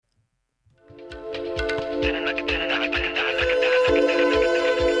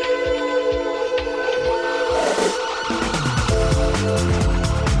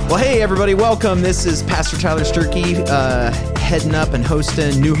Well, hey, everybody, welcome. This is Pastor Tyler Sturkey heading up and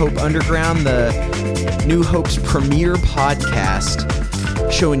hosting New Hope Underground, the New Hope's premier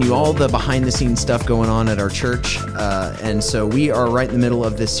podcast, showing you all the behind-the-scenes stuff going on at our church. And so we are right in the middle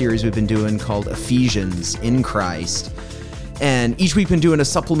of this series we've been doing called Ephesians in Christ. And each week we've been doing a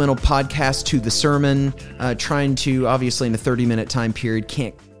supplemental podcast to the sermon, trying to, obviously, in a 30-minute time period,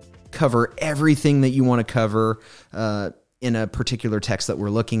 can't cover everything that you want to cover in a particular text that we're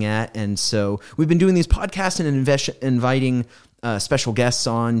looking at. And so we've been doing these podcasts and inviting special guests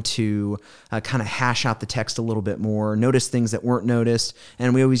on to kind of hash out the text a little bit more, notice things that weren't noticed.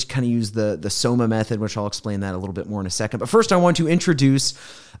 And we always kind of use the SOMA method, which I'll explain that a little bit more in a second. But first, I want to introduce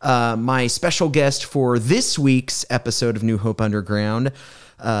my special guest for this week's episode of New Hope Underground.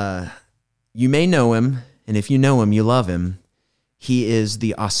 You may know him, and if you know him, you love him. He is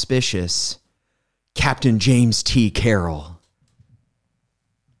the auspicious Captain James T. Carroll.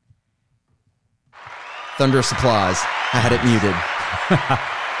 Thunderous applause. I had it muted.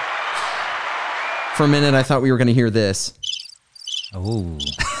 For a minute, I thought we were going to hear this. Oh,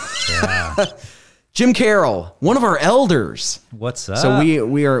 yeah. Jim Carroll, one of our elders. What's up? So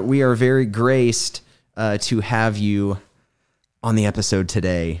we are very graced to have you on the episode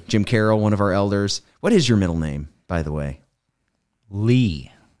today. Jim Carroll, one of our elders. What is your middle name, by the way?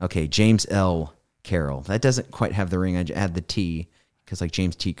 Lee. Okay, James L. Carroll. That doesn't quite have the ring. I add the T because like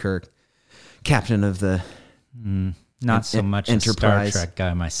James T. Kirk, captain of the Not so much Enterprise. a Star Trek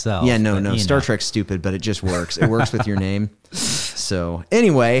guy myself. Yeah, no. Star Trek's stupid, but it just works. It works with your name. So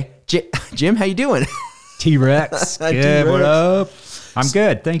anyway, Jim, how you doing? T-Rex. Good. T-Rex. What up? I'm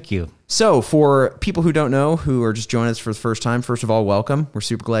good. Thank you. So for people who don't know, who are just joining us for the first time, first of all, welcome. We're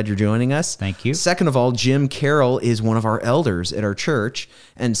super glad you're joining us. Thank you. Second of all, Jim Carroll is one of our elders at our church.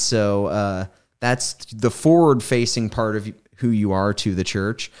 And so that's the forward-facing part of who you are to the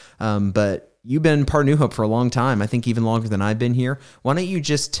church. But you've been part of New Hope for a long time, I think even longer than I've been here. Why don't you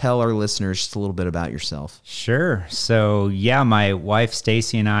just tell our listeners just a little bit about yourself? Sure. So, yeah, my wife,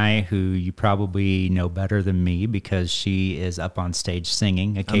 Stacy, and I, who you probably know better than me because she is up on stage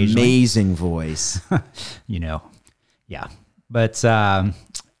singing occasionally. Amazing voice. Yeah. But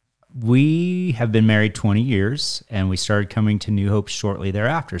we have been married 20 years, and we started coming to New Hope shortly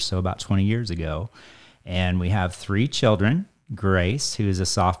thereafter, so about 20 years ago. And we have 3 children. Grace, who is a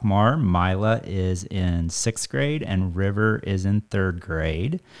sophomore, Mila is in 6th grade, and River is in 3rd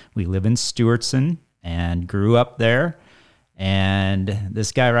grade. We live in Stewartson and grew up there. And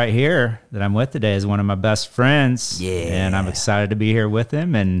this guy right here that I'm with today is one of my best friends. Yeah. And I'm excited to be here with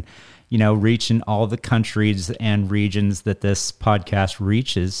him and, reaching all the countries and regions that this podcast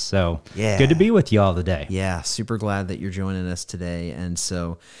reaches. So Good to be with you all today. Yeah, super glad that you're joining us today. And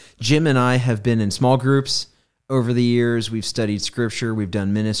so Jim and I have been in small groups over the years. We've studied scripture, we've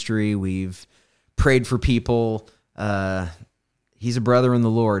done ministry, we've prayed for people. He's a brother in the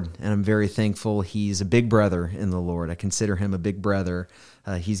Lord, and I'm very thankful. He's a big brother in the Lord. I consider him a big brother.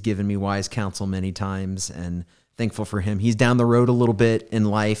 He's given me wise counsel many times, and thankful for him. He's down the road a little bit in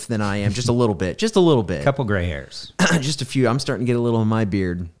life than I am, just a little bit. Couple gray hairs. Just a few. I'm starting to get a little in my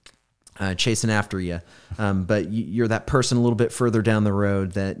beard. Chasing after you. But you're that person a little bit further down the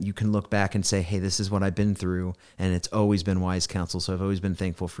road that you can look back and say, hey, this is what I've been through. And it's always been wise counsel. So I've always been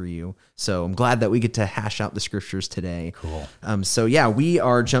thankful for you. So I'm glad that we get to hash out the scriptures today. Cool. We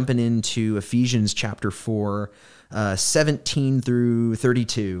are jumping into Ephesians chapter 4, 17 through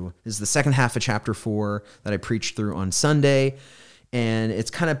 32. This is the second half of chapter 4 that I preached through on Sunday. And it's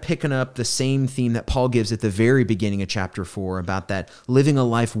kind of picking up the same theme that Paul gives at the very beginning of chapter 4 about that living a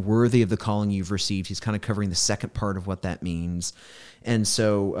life worthy of the calling you've received. He's kind of covering the second part of what that means. And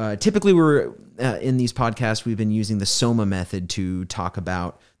so typically we're in these podcasts, we've been using the SOMA method to talk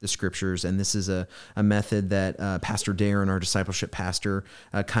about the scriptures. And this is a method that Pastor Darren, our discipleship pastor,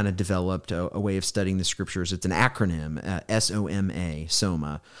 kind of developed a way of studying the scriptures. It's an acronym, SOMA,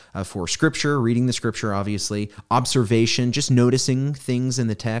 SOMA, for scripture, reading the scripture, obviously, observation, just noticing things in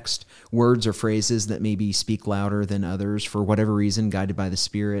the text, words or phrases that maybe speak louder than others for whatever reason, guided by the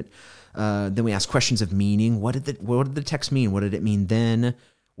Spirit. Then we ask questions of meaning. What did the text mean? What did it mean then?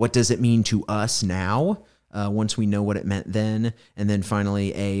 What does it mean to us now? Once we know what it meant then. And then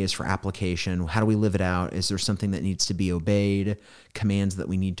finally, A is for application. How do we live it out? Is there something that needs to be obeyed? Commands that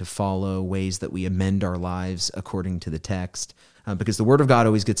we need to follow? Ways that we amend our lives according to the text? Because the Word of God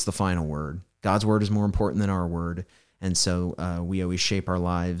always gets the final word. God's word is more important than our word. And so we always shape our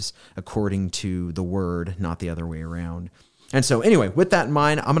lives according to the Word, not the other way around. And so anyway, with that in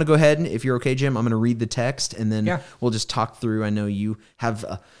mind, I'm going to go ahead and, if you're okay, Jim, I'm going to read the text, and then we'll just talk through. I know you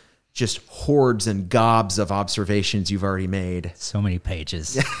have just hordes and gobs of observations you've already made. So many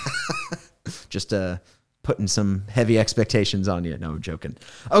pages. Just putting some heavy expectations on you. No, I'm joking.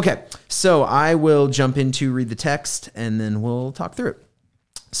 Okay, so I will jump into read the text, and then we'll talk through it.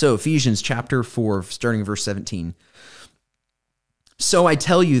 So Ephesians chapter 4, starting in verse 17. So I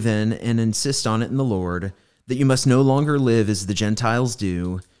tell you then, and insist on it in the Lord, that you must no longer live as the Gentiles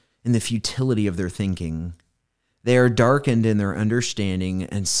do, in the futility of their thinking. They are darkened in their understanding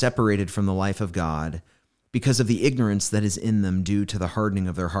and separated from the life of God, because of the ignorance that is in them due to the hardening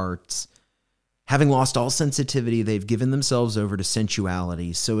of their hearts. Having lost all sensitivity, they've given themselves over to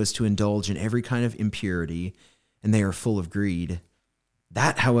sensuality, so as to indulge in every kind of impurity, and they are full of greed.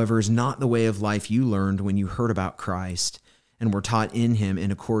 That, however, is not the way of life you learned when you heard about Christ, and were taught in him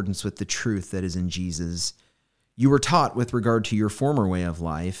in accordance with the truth that is in Jesus. You were taught with regard to your former way of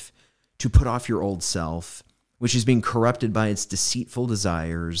life to put off your old self, which is being corrupted by its deceitful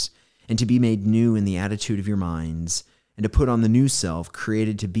desires, and to be made new in the attitude of your minds, and to put on the new self,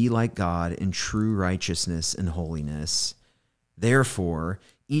 created to be like God in true righteousness and holiness. Therefore,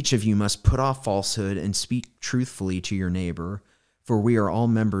 each of you must put off falsehood and speak truthfully to your neighbor, for we are all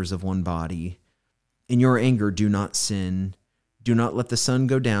members of one body. In your anger, do not sin. Do not let the sun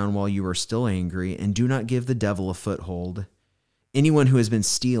go down while you are still angry, and do not give the devil a foothold. Anyone who has been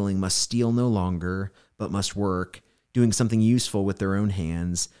stealing must steal no longer, but must work, doing something useful with their own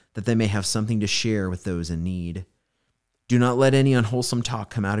hands, that they may have something to share with those in need. Do not let any unwholesome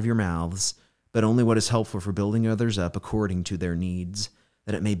talk come out of your mouths, but only what is helpful for building others up according to their needs,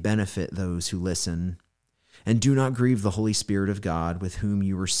 that it may benefit those who listen. And do not grieve the Holy Spirit of God, with whom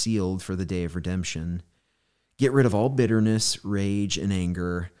you were sealed for the day of redemption. Get rid of all bitterness, rage, and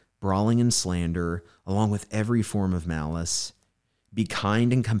anger, brawling and slander, along with every form of malice. Be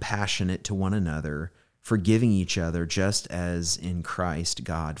kind and compassionate to one another, forgiving each other just as in Christ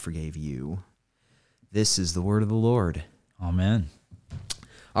God forgave you. This is the word of the Lord. Amen.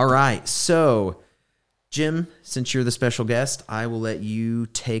 All right, so Jim, since you're the special guest, I will let you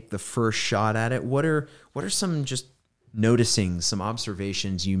take the first shot at it. What are some just noticing, some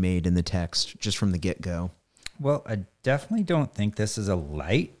observations you made in the text just from the get-go? Well, I definitely don't think this is a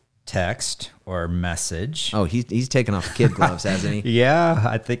light text or message. Oh, he's taking off kid gloves, hasn't he? Yeah,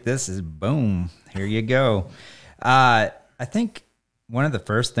 I think this is boom. Here you go. I think one of the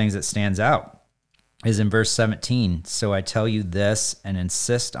first things that stands out is in verse 17. So I tell you this and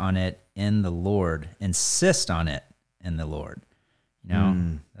insist on it in the Lord. Insist on it in the Lord. You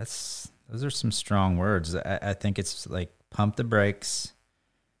know, those are some strong words. I think it's like pump the brakes,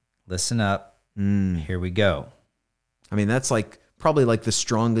 listen up. Here we go. I mean, that's like probably like the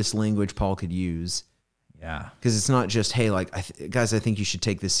strongest language Paul could use. Yeah. Because it's not just, hey, like, guys, I think you should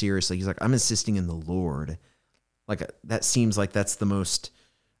take this seriously. He's like, I'm insisting in the Lord. Like, that seems like that's the most,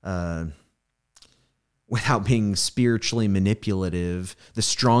 without being spiritually manipulative, the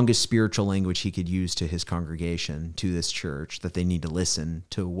strongest spiritual language he could use to his congregation, to this church, that they need to listen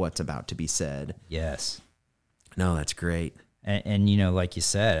to what's about to be said. Yes. No, that's great. And you know, like you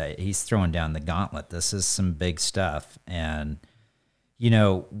said, he's throwing down the gauntlet. This is some big stuff. And, you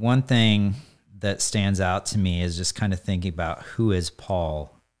know, one thing that stands out to me is just kind of thinking about who is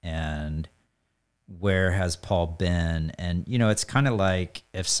Paul and where has Paul been? And, you know, it's kind of like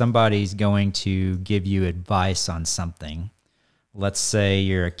if somebody's going to give you advice on something, let's say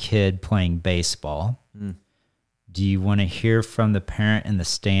you're a kid playing baseball. Do you want to hear from the parent in the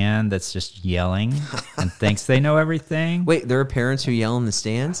stand that's just yelling and thinks they know everything? Wait, there are parents who yell in the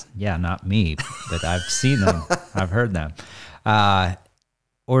stands? Yeah, not me, but I've seen them. I've heard them.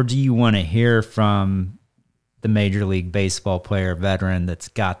 Or do you want to hear from the Major League Baseball player veteran that's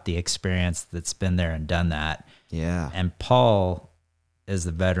got the experience, that's been there and done that? Yeah. And Paul is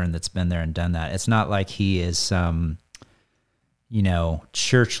the veteran that's been there and done that. It's not like he is some, you know,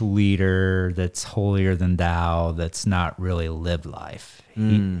 church leader that's holier than thou, that's not really lived life.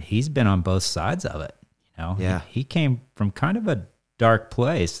 He's been on both sides of it. You know, Yeah. he came from kind of a dark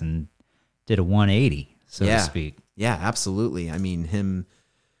place and did a 180, so to speak. Yeah, absolutely. I mean, him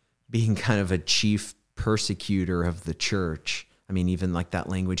being kind of a chief persecutor of the church. I mean, even like that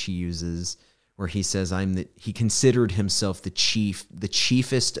language he uses where he says, he considered himself the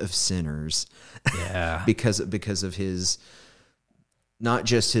chiefest of sinners. Yeah. because of his, not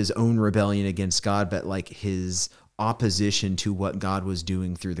just his own rebellion against God, but like his opposition to what God was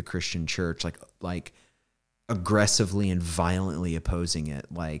doing through the Christian church, like aggressively and violently opposing it.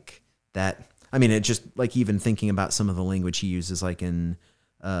 Like that. I mean, it just like even thinking about some of the language he uses, like in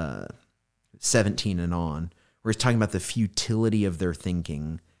 17 and on, where he's talking about the futility of their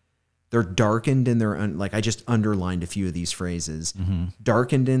thinking. They're darkened in their, like I just underlined a few of these phrases,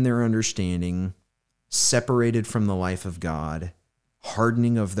 darkened in their understanding, separated from the life of God,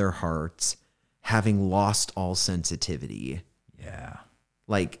 hardening of their hearts, having lost all sensitivity. Yeah.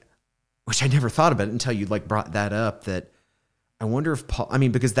 Like, which I never thought about it until you like brought that up, that I wonder if Paul, I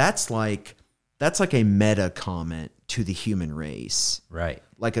mean, because that's like a meta comment to the human race. Right.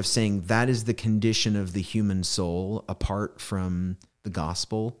 Like of saying that is the condition of the human soul apart from the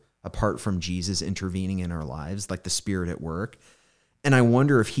gospel, apart from Jesus intervening in our lives, like the Spirit at work. And I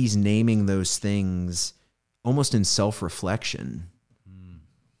wonder if he's naming those things almost in self-reflection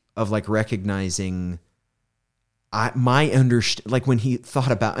of like recognizing like when he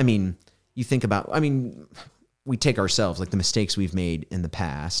thought about, I mean, you think about, I mean, we take ourselves, like the mistakes we've made in the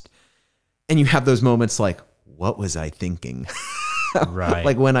past, and you have those moments like, what was I thinking? Right.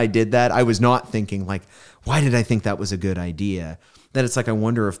 Like when I did that, I was not thinking like, why did I think that was a good idea? That it's like, I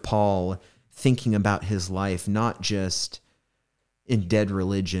wonder if Paul, thinking about his life, not just in dead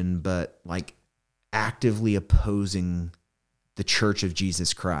religion, but like actively opposing the Church of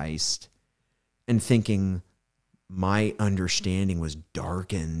Jesus Christ and thinking my understanding was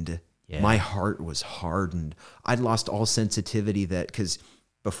darkened. Yeah. My heart was hardened. I'd lost all sensitivity because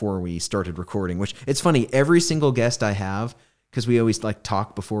before we started recording, which it's funny, every single guest I have, because we always like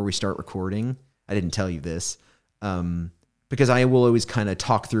talk before we start recording. I didn't tell you this. Because I will always kind of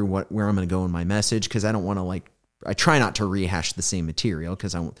talk through where I'm going to go in my message, because I don't want to I try not to rehash the same material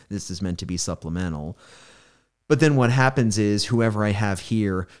because this is meant to be supplemental. But then what happens is whoever I have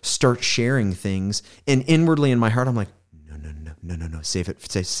here starts sharing things, and inwardly in my heart, I'm like, no, save it for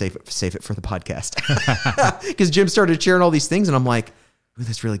the podcast. Because Jim started sharing all these things, and I'm like, ooh,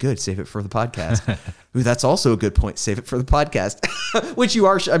 that's really good. Save it for the podcast. Ooh, that's also a good point. Save it for the podcast. Which you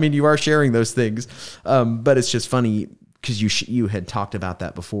are sharing those things. But it's just funny because you had talked about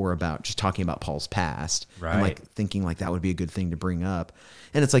that before, about just talking about Paul's past. Right. And like thinking like that would be a good thing to bring up.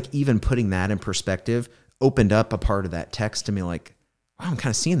 And it's like even putting that in perspective opened up a part of that text to me, like, wow, I'm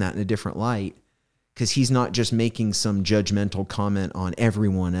kind of seeing that in a different light. Because he's not just making some judgmental comment on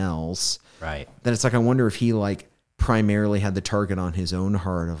everyone else. Right. Then it's like, I wonder if he like primarily had the target on his own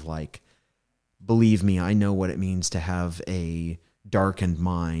heart of like, believe me, I know what it means to have a darkened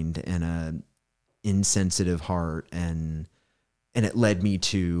mind and a insensitive heart. And it led me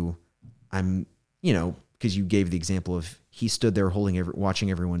to, because you gave the example of he stood there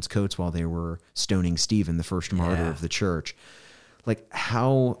watching everyone's coats while they were stoning Stephen, the first martyr of the church. Like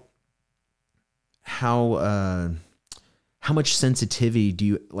how much sensitivity do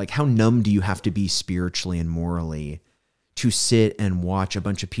you, like how numb do you have to be spiritually and morally to sit and watch a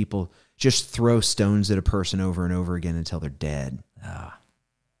bunch of people just throw stones at a person over and over again until they're dead?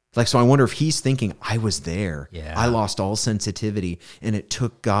 Like, so I wonder if he's thinking, I was there. Yeah. I lost all sensitivity, and it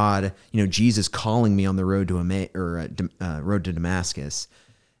took God, Jesus calling me on the road to road to Damascus.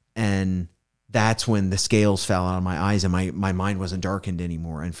 And that's when the scales fell out of my eyes and my mind wasn't darkened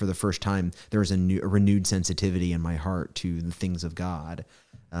anymore. And for the first time, there was a renewed sensitivity in my heart to the things of God.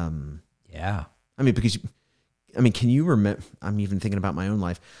 Yeah. I mean, can you remember, I'm even thinking about my own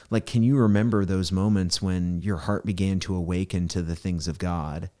life. Like, can you remember those moments when your heart began to awaken to the things of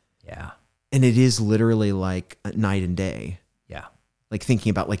God? Yeah. And it is literally like night and day. Yeah. Like thinking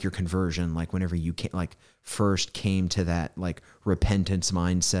about like your conversion, like whenever you first came to that like repentance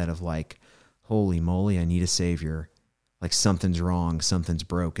mindset of like, holy moly, I need a savior. Like something's wrong, something's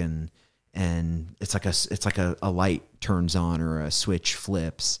broken. And it's like a light turns on or a switch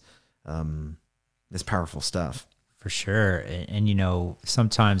flips. It's powerful stuff. For sure. And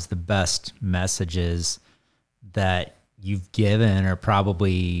sometimes the best messages that you've given are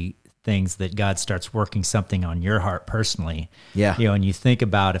probably things that God starts working something on your heart personally. Yeah. And you think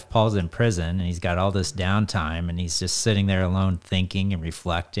about if Paul's in prison and he's got all this downtime and he's just sitting there alone thinking and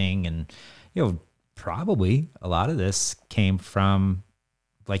reflecting, and probably a lot of this came from,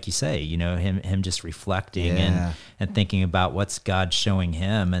 like you say, him just reflecting and thinking about what's God showing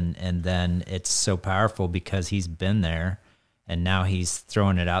him. And then it's so powerful because he's been there and now he's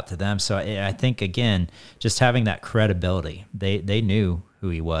throwing it out to them. So I think, again, just having that credibility, they knew who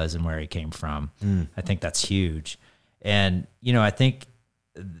he was and where he came from. I think that's huge. And, I think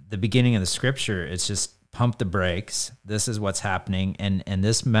the beginning of the scripture, it's just pump the brakes. This is what's happening. And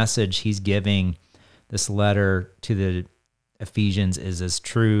this message he's giving, this letter to the Ephesians, is as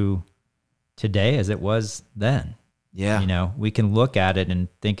true today as it was then. Yeah. We can look at it and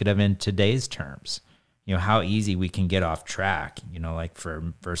think of it in today's terms. How easy we can get off track, like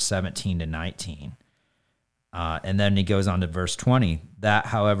for verse 17 to 19. And then he goes on to verse 20. That,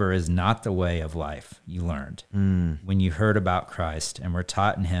 however, is not the way of life you learned when you heard about Christ and were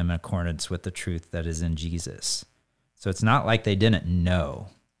taught in him in accordance with the truth that is in Jesus. So it's not like they didn't know,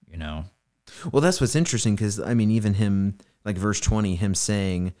 you know. Well, that's what's interesting because, I mean, even him, like verse 20, him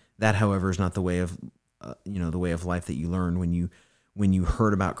saying that, however, is not the way of, the way of life that you learned when you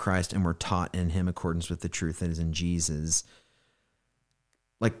heard about Christ and were taught in him accordance with the truth that is in Jesus.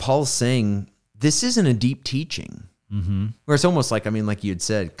 Like Paul's saying, this isn't a deep teaching. Mm-hmm. Where it's almost like, I mean, like you had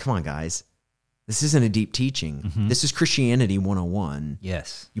said, come on, guys, this isn't a deep teaching. Mm-hmm. This is Christianity 101.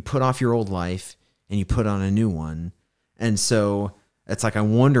 Yes. You put off your old life and you put on a new one. And so it's like, I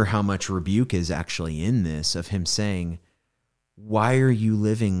wonder how much rebuke is actually in this of him saying, why are you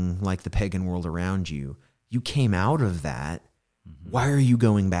living like the pagan world around you? You came out of that. Mm-hmm. Why are you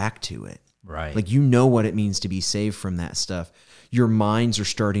going back to it? Right. Like, you know what it means to be saved from that stuff. Your minds are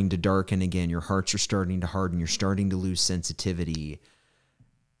starting to darken again. Your hearts are starting to harden. You're starting to lose sensitivity.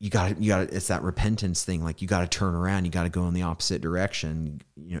 You got to, it's that repentance thing. Like, you got to turn around. You got to go in the opposite direction.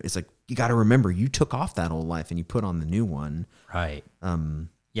 You know, it's like, you got to remember you took off that old life and you put on the new one. Right.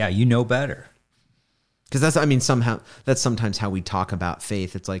 Yeah. You know better. Cause that's sometimes how we talk about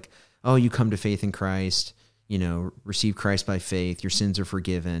faith. It's like, oh, you come to faith in Christ, receive Christ by faith. Your sins are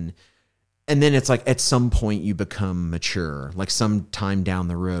forgiven. And then it's like at some point you become mature, like sometime down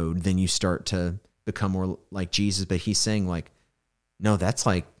the road, then you start to become more like Jesus. But he's saying like, no, that's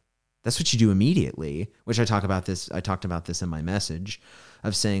what you do immediately, which I talked about this in my message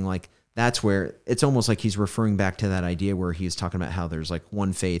of saying like, that's where it's almost like he's referring back to that idea where he's talking about how there's like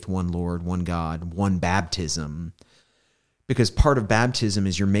one faith, one Lord, one God, one baptism. Because part of baptism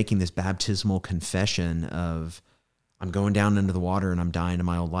is you're making this baptismal confession of, I'm going down into the water and I'm dying to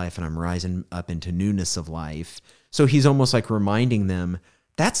my old life and I'm rising up into newness of life. So he's almost like reminding them,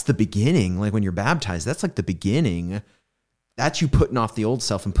 that's the beginning. Like when you're baptized, that's like the beginning. That's you putting off the old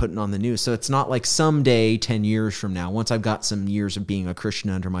self and putting on the new. So it's not like someday, 10 years from now, once I've got some years of being a Christian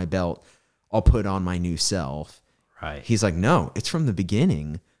under my belt, I'll put on my new self. Right. He's like, no, it's from the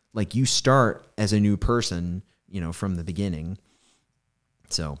beginning. Like you start as a new person, from the beginning.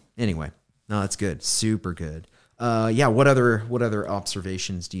 So anyway, no, that's good. Super good. What other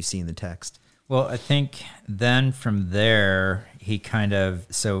observations do you see in the text? Well, I think then from there, he kind of,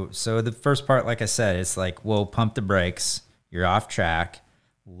 so the first part, like I said, it's like, well, pump the brakes. You're off track.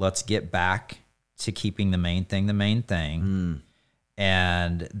 Let's get back to keeping the main thing.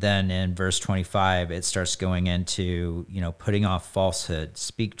 And then in verse 25, it starts going into, putting off falsehood,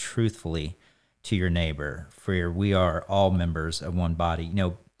 speak truthfully to your neighbor, for we are all members of one body.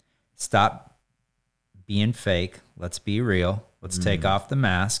 Stop being fake. Let's be real. Let's take off the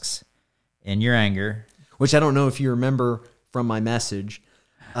masks in your anger. Which I don't know if you remember from my message,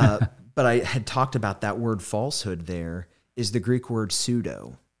 but I had talked about that word falsehood there is the Greek word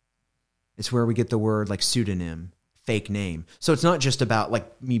pseudo. It's where we get the word like pseudonym, fake name. So it's not just about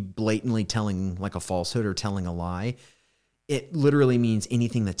like me blatantly telling like a falsehood or telling a lie. It literally means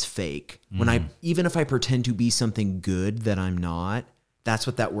anything that's fake. Even if I pretend to be something good that I'm not, that's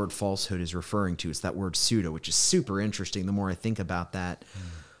what that word falsehood is referring to. It's that word pseudo, which is super interesting. The more I think about that,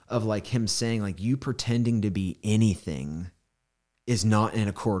 of like him saying like you pretending to be anything is not in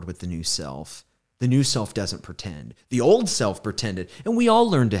accord with the new self. The new self doesn't pretend. The old self pretended. And we all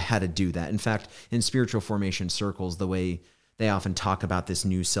learned how to do that. In fact, in spiritual formation circles, the way they often talk about this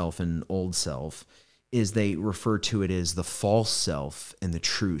new self and old self is they refer to it as the false self and the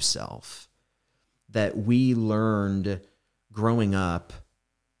true self. That we learned growing up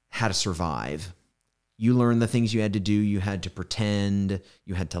how to survive. You learned the things you had to do. You had to pretend.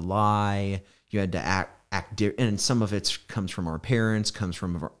 You had to lie. You had to act and some of it comes from our parents, comes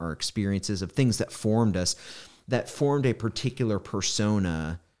from our experiences of things that formed us, that formed a particular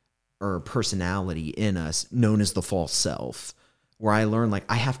persona or personality in us known as the false self, where I learned like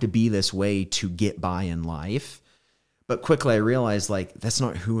I have to be this way to get by in life. But quickly I realized like that's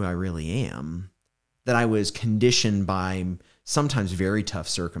not who I really am, that I was conditioned by sometimes very tough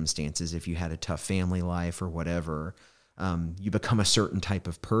circumstances. If you had a tough family life or whatever, you become a certain type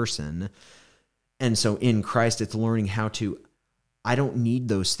of person. And so in Christ, it's learning how to, I don't need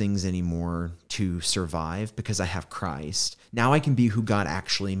those things anymore to survive because I have Christ. Now I can be who God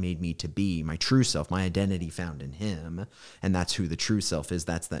actually made me to be, my true self, my identity found in him. And that's who the true self is.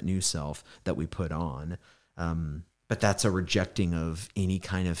 That's that new self that we put on. But that's a rejecting of any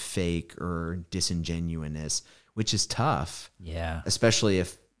kind of fake or disingenuousness, which is tough. Yeah. Especially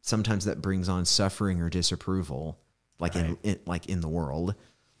if sometimes that brings on suffering or disapproval, like right. in the world.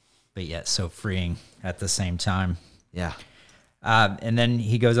 But yet so freeing at the same time. Yeah. And then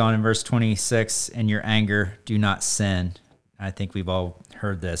he goes on in verse 26, in your anger, do not sin. I think we've all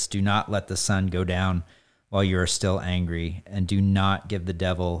heard this. Do not let the sun go down while you are still angry, and do not give the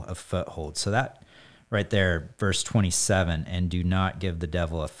devil a foothold. So that right there, verse 27, and do not give the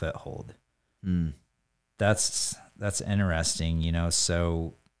devil a foothold. That's interesting, you know.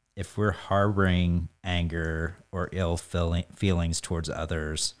 So if we're harboring anger or ill feelings towards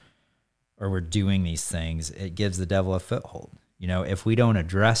others, or we're doing these things, it gives the devil a foothold. You know, if we don't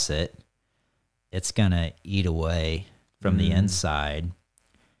address it, it's going to eat away from the inside,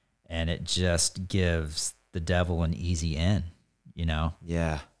 and it just gives the devil an easy in, you know?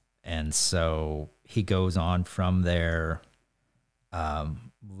 Yeah. And so he goes on from there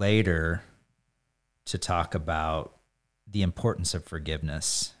later to talk about the importance of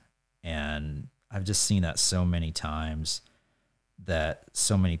forgiveness. And I've just seen that so many times, that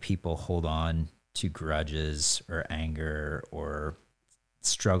so many people hold on to grudges or anger or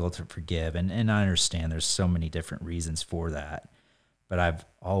struggle to forgive. And I understand there's so many different reasons for that, but I've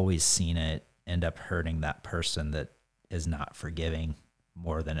always seen it end up hurting that person that is not forgiving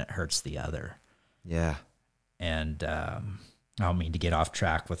more than it hurts the other. Yeah. And I don't mean to get off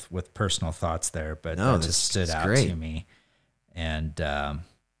track with personal thoughts there, but No, that just stood out great to me. And,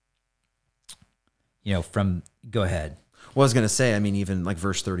 you know, go ahead. Well, I was going to say, I mean, even like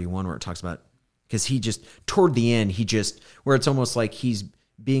verse 31 where it talks about, because he just, toward the end, where it's almost like he's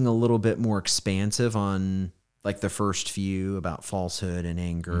being a little bit more expansive on like the first few about falsehood and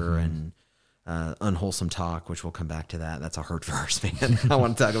anger and unwholesome talk, which we'll come back to that. That's a hard verse, man. I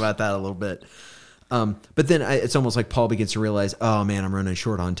want to talk about that a little bit. But then it's almost like Paul begins to realize, oh man, I'm running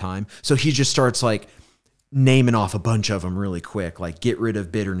short on time. So he just starts like naming off a bunch of them really quick, like get rid of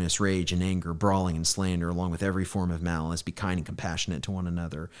bitterness, rage, and anger, brawling and slander, along with every form of malice. Be kind and compassionate to one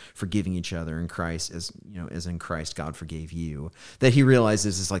another, forgiving each other in Christ, as in Christ God forgave you. That he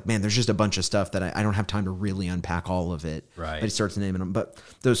realizes is like, man, there's just a bunch of stuff that I don't have time to really unpack all of it. Right. But he starts naming them. But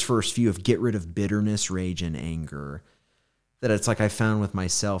those first few of get rid of bitterness, rage, and anger, that it's like I found with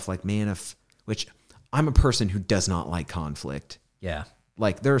myself, like, man, which I'm a person who does not like conflict. Yeah.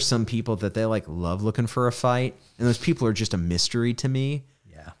 Like there are some people that they like love looking for a fight, and those people are just a mystery to me.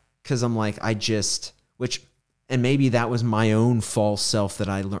 Yeah. Cause I'm like, and maybe that was my own false self that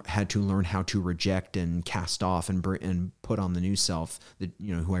I had to learn how to reject and cast off and put on the new self, that,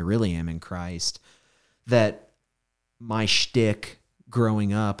 who I really am in Christ. That my shtick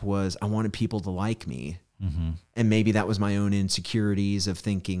growing up was I wanted people to like me. Mm-hmm. And maybe that was my own insecurities of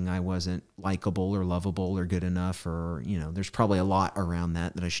thinking I wasn't likable or lovable or good enough, or, there's probably a lot around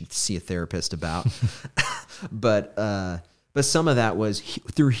that I should see a therapist about. But some of that was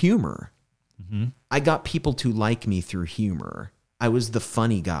through humor. Mm-hmm. I got people to like me through humor. I was the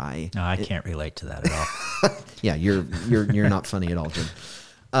funny guy. No, I can't relate to that at all. Yeah, you're not funny at all, Jim.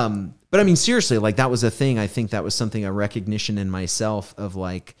 But I mean, seriously, like that was a thing. I think that was something, a recognition in myself of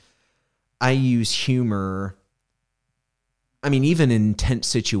like, I use humor. I mean, even in tense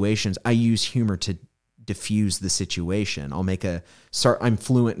situations, I use humor to diffuse the situation. I'm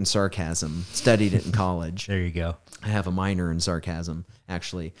fluent in sarcasm, studied it in college. There you go. I have a minor in sarcasm,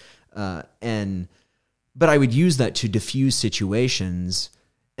 actually. But I would use that to diffuse situations.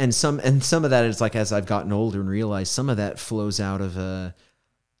 And some of that is like, as I've gotten older and realized, some of that flows out of,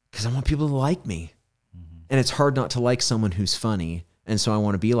 because I want people to like me. Mm-hmm. And it's hard not to like someone who's funny. And so I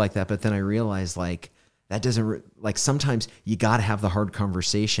want to be like that. But then I realized like that doesn't like sometimes you got to have the hard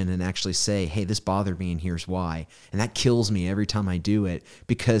conversation and actually say, hey, this bothered me and here's why. And that kills me every time I do it,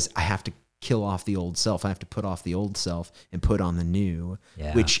 because I have to kill off the old self. I have to put off the old self and put on the new,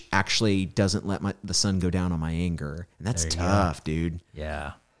 which actually doesn't let the sun go down on my anger. And that's tough, dude.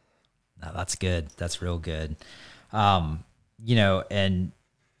 Yeah. No, that's good. That's real good. And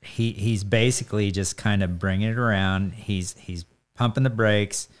he's basically just kind of bringing it around. He's pumping the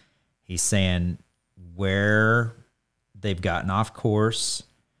brakes. He's saying where they've gotten off course.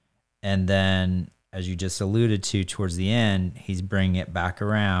 And then, as you just alluded to towards the end, he's bringing it back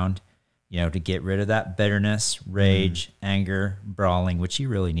around, to get rid of that bitterness, rage, anger, brawling, which you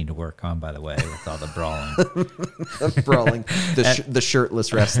really need to work on, by the way, with all the brawling. Brawling, the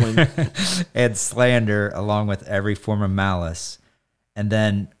shirtless wrestling. And slander, along with every form of malice. And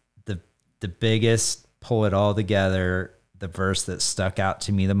then the biggest, pull it all together, the verse that stuck out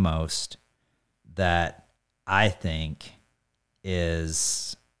to me the most, that I think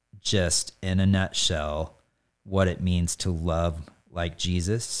is just in a nutshell what it means to love like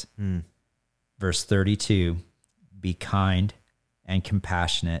Jesus. Verse 32, be kind and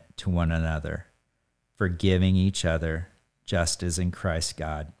compassionate to one another, forgiving each other, just as in Christ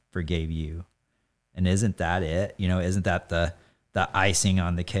God forgave you. And isn't that it? Isn't that the the icing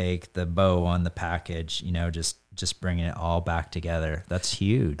on the cake, the bow on the package, just bringing it all back together. That's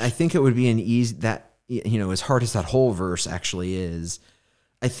huge. I think it would be an easy, that, as hard as that whole verse actually is,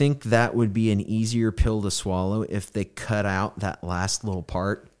 I think that would be an easier pill to swallow if they cut out that last little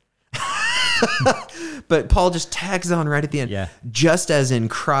part. But Paul just tags on right at the end. Yeah. Just as in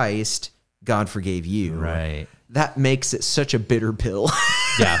Christ, God forgave you. Right. That makes it such a bitter pill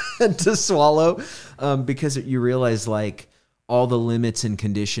Yeah. to swallow, because you realize like all the limits and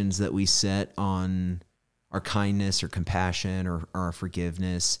conditions that we set on our kindness or compassion or our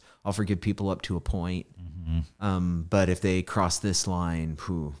forgiveness. I'll forgive people up to a point. But if they cross this line,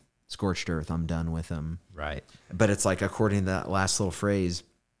 scorched earth, I'm done with them. Right. But it's like, according to that last little phrase,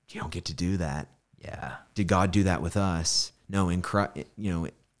 you don't get to do that. Yeah. Did God do that with us? No, in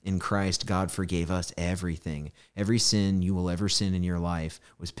Christ, God forgave us everything. Every sin you will ever sin in your life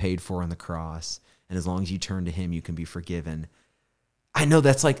was paid for on the cross. And as long as you turn to him, you can be forgiven. I know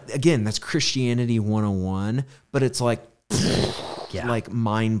that's like, again, that's Christianity 101, but it's like, like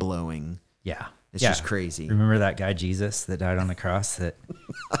mind blowing. Yeah. It's just crazy. Remember that guy, Jesus, that died on the cross that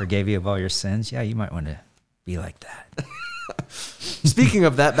forgave you of all your sins? Yeah, you might want to be like that. Speaking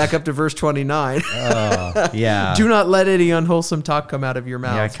of that, back up to verse 29. Oh, yeah. Do not let any unwholesome talk come out of your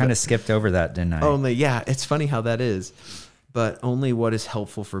mouth. Yeah, I kind of skipped over that, didn't I? It's funny how that is. But only what is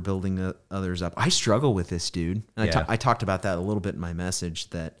helpful for building others up. I struggle with this, dude. And I talked about that a little bit in my message,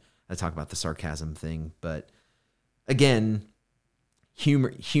 that I talk about the sarcasm thing. But again,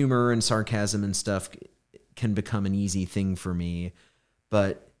 humor and sarcasm and stuff can become an easy thing for me.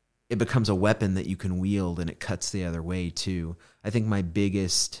 But it becomes a weapon that you can wield, and it cuts the other way too. I think my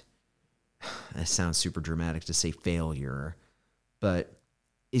biggest, it sounds super dramatic to say failure, but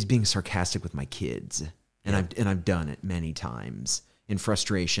is being sarcastic with my kids. And I've done it many times. In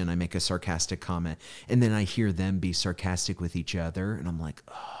frustration, I make a sarcastic comment, and then I hear them be sarcastic with each other, and I'm like,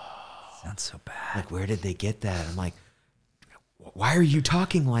 oh, sounds so bad. Like, where did they get that? I'm like, why are you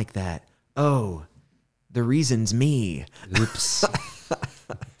talking like that? Oh, the reason's me. Oops.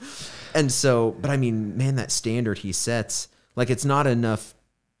 And so, but I mean, man, that standard he sets, like, it's not enough.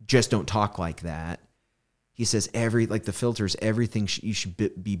 Just don't talk like that. He says like the filters, everything you should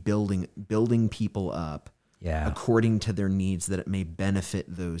be building people up, according to their needs, that it may benefit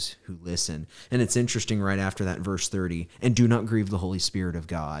those who listen. And it's interesting right after that, verse 30, and do not grieve the Holy Spirit of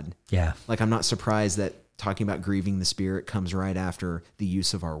God. Yeah. Like, I'm not surprised that talking about grieving the Spirit comes right after the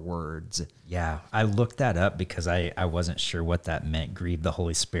use of our words. Yeah. I looked that up because I wasn't sure what that meant, grieve the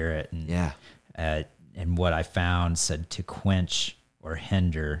Holy Spirit. And, and what I found said to quench or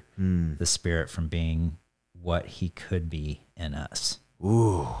hinder the Spirit from being what he could be in us.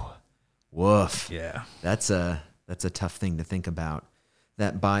 Ooh, woof. Yeah. That's a tough thing to think about.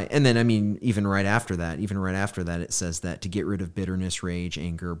 And then, I mean, even right after that, it says that to get rid of bitterness, rage,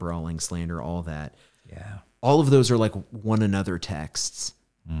 anger, brawling, slander, all that. Yeah. All of those are like one another texts,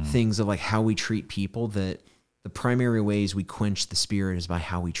 things of like how we treat people, that the primary ways we quench the Spirit is by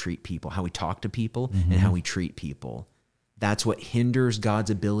how we treat people, how we talk to people, and how we treat people. That's what hinders God's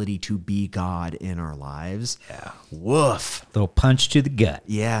ability to be God in our lives. Yeah. Woof. Little punch to the gut.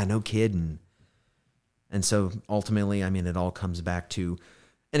 Yeah, no kidding. And so ultimately, I mean, it all comes back to,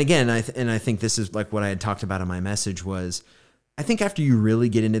 and again, I think this is like what I had talked about in my message was, I think after you really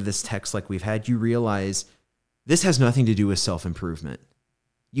get into this text like we've had, you realize this has nothing to do with self-improvement.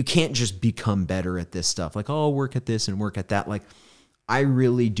 You can't just become better at this stuff. Like, oh, I'll work at this and work at that. Like, I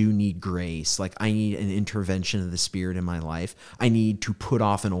really do need grace. Like, I need an intervention of the Spirit in my life. I need to put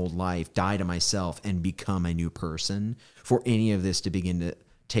off an old life, die to myself, and become a new person for any of this to begin to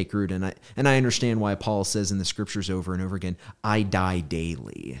take root. And I understand why Paul says in the scriptures over and over again, I die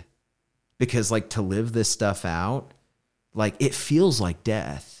daily. Because, like, to live this stuff out, like, it feels like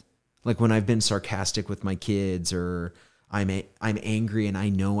death. Like when I've been sarcastic with my kids, or I'm angry and I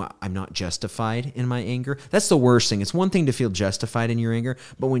know I'm not justified in my anger. That's the worst thing. It's one thing to feel justified in your anger,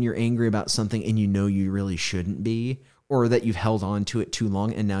 but when you're angry about something and you know you really shouldn't be, or that you've held on to it too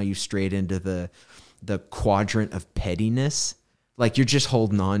long and now you've strayed into the quadrant of pettiness, like you're just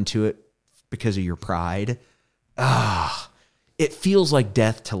holding on to it because of your pride. It feels like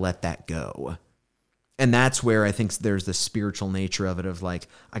death to let that go. And that's where I think there's the spiritual nature of it, of like,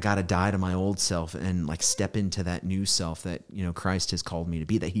 I got to die to my old self and like step into that new self that, you know, Christ has called me to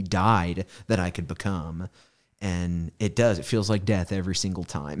be, that he died that I could become. And it feels like death every single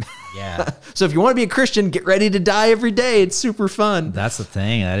time. Yeah. So if you want to be a Christian, get ready to die every day. It's super fun. That's the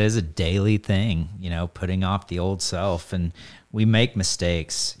thing. That is a daily thing, you know, putting off the old self. And we make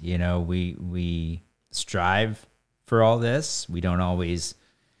mistakes, you know, we strive for all this. We don't always,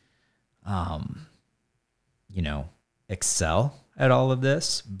 you know, excel at all of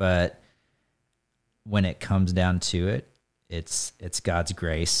this, but when it comes down to it, it's God's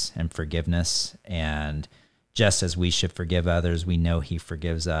grace and forgiveness. And just as we should forgive others, we know he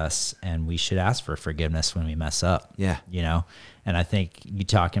forgives us, and we should ask for forgiveness when we mess up. Yeah. You know, and I think you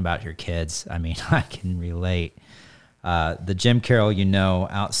talking about your kids, I mean, I can relate. The Jim Carroll,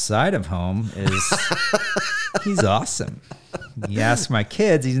 outside of home is, he's awesome. You ask my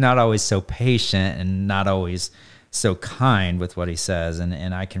kids, he's not always so patient and not always so kind with what he says.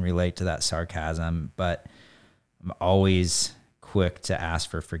 And I can relate to that sarcasm, but I'm always quick to ask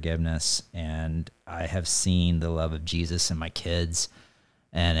for forgiveness. And I have seen the love of Jesus in my kids,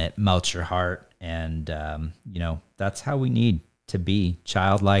 and it melts your heart. And, that's how we need to be,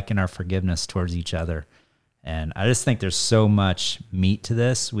 childlike in our forgiveness towards each other. And I just think there's so much meat to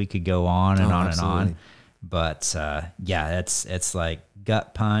this. We could go on and on absolutely. and on. But it's like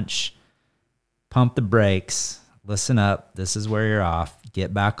gut punch, pump the brakes, listen up. This is where you're off.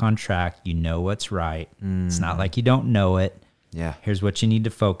 Get back on track. You know what's right. It's not like you don't know it. Yeah. Here's what you need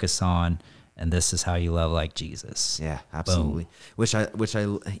to focus on. And this is how you love like Jesus. Yeah, absolutely. Boom. Which I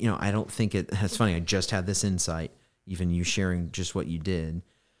I don't think it's funny. I just had this insight, even you sharing just what you did.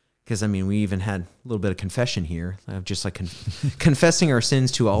 Because, we even had a little bit of confession here, of just like confessing our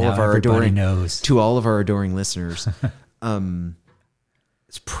sins to all Now of our everybody knows. to all of our adoring listeners.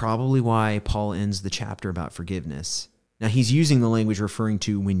 It's probably why Paul ends the chapter about forgiveness. Now, he's using the language referring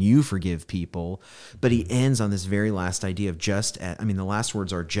to when you forgive people, but he ends on this very last idea of the last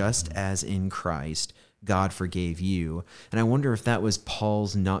words are just as in Christ, God forgave you. And I wonder if that was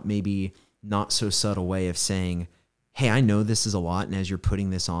Paul's not so subtle way of saying, hey, I know this is a lot, and as you're putting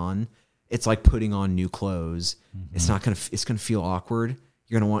this on, it's like putting on new clothes. Mm-hmm. It's gonna feel awkward.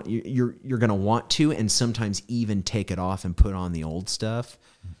 You're gonna want to, and sometimes even take it off and put on the old stuff.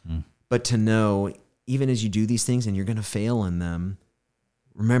 Mm-hmm. But to know, even as you do these things and you're gonna fail in them,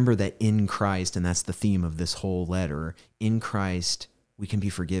 remember that in Christ, and that's the theme of this whole letter, in Christ we can be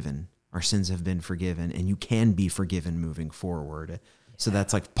forgiven. Our sins have been forgiven, and you can be forgiven moving forward. Yeah. So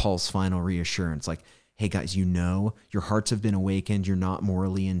that's like Paul's final reassurance, like, hey guys, your hearts have been awakened. You're not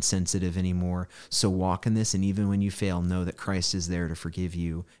morally insensitive anymore. So walk in this, and even when you fail, know that Christ is there to forgive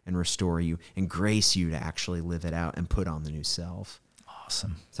you and restore you and grace you to actually live it out and put on the new self.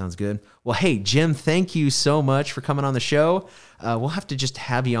 Awesome. Sounds good. Well, hey, Jim, thank you so much for coming on the show. We'll have to just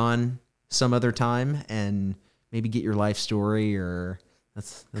have you on some other time and maybe get your life story, or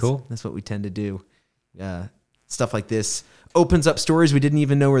that's cool. That's what we tend to do. Stuff like this opens up stories we didn't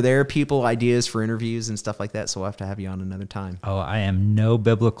even know were there, people, ideas for interviews and stuff like that. So we'll have to have you on another time. Oh, I am no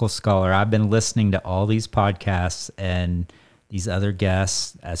biblical scholar. I've been listening to all these podcasts and these other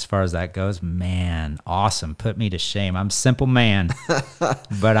guests. As far as that goes, man, awesome. Put me to shame. I'm a simple man,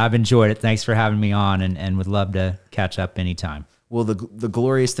 but I've enjoyed it. Thanks for having me on, and would love to catch up anytime. Well, the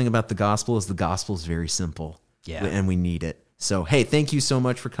glorious thing about the gospel is very simple. Yeah. And we need it. So, hey, thank you so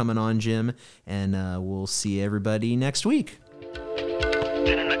much for coming on, Jim, and we'll see everybody next week.